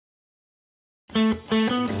Hello,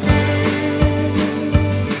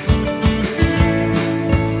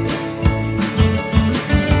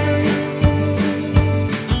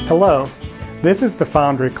 this is the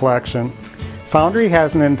Foundry collection. Foundry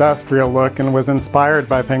has an industrial look and was inspired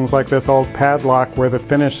by things like this old padlock where the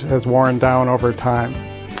finish has worn down over time.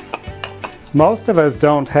 Most of us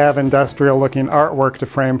don't have industrial looking artwork to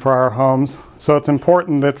frame for our homes, so it's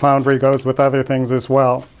important that Foundry goes with other things as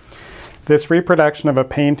well. This reproduction of a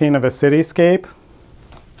painting of a cityscape,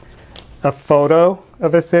 a photo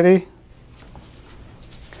of a city,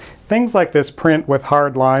 things like this print with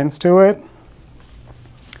hard lines to it,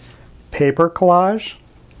 paper collage,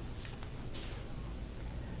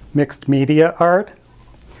 mixed media art,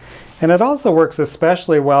 and it also works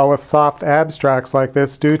especially well with soft abstracts like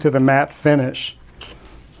this due to the matte finish.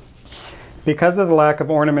 Because of the lack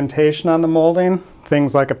of ornamentation on the molding,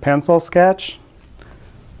 things like a pencil sketch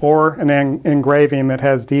or an engraving that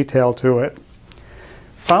has detail to it.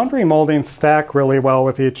 Foundry moldings stack really well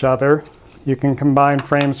with each other. You can combine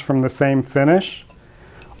frames from the same finish,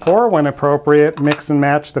 or when appropriate, mix and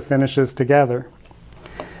match the finishes together.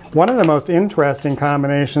 One of the most interesting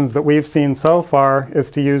combinations that we've seen so far is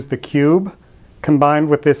to use the cube combined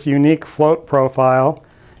with this unique float profile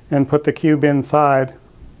and put the cube inside.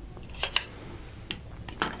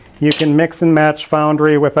 You can mix and match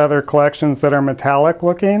Foundry with other collections that are metallic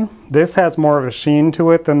looking. This has more of a sheen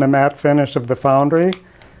to it than the matte finish of the Foundry,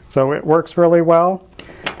 so it works really well.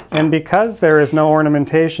 And because there is no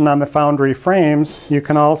ornamentation on the Foundry frames, you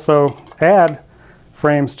can also add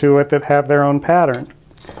frames to it that have their own pattern.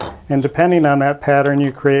 And depending on that pattern,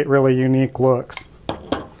 you create really unique looks.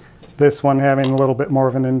 This one having a little bit more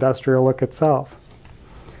of an industrial look itself.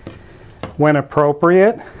 When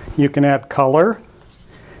appropriate, you can add color.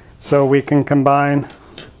 So we can combine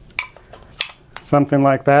something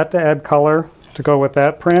like that to add color to go with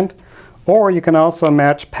that print. Or you can also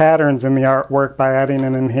match patterns in the artwork by adding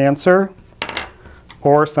an enhancer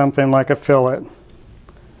or something like a fillet.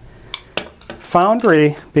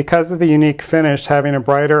 Foundry, because of the unique finish having a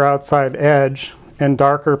brighter outside edge and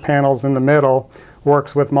darker panels in the middle,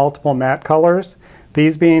 works with multiple matte colors.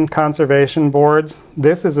 These being conservation boards.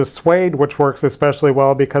 This is a suede, which works especially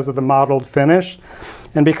well because of the mottled finish.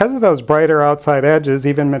 And because of those brighter outside edges,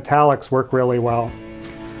 even metallics work really well.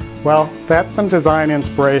 Well, that's some design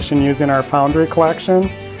inspiration using our Foundry collection.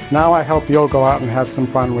 Now I hope you'll go out and have some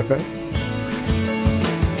fun with it.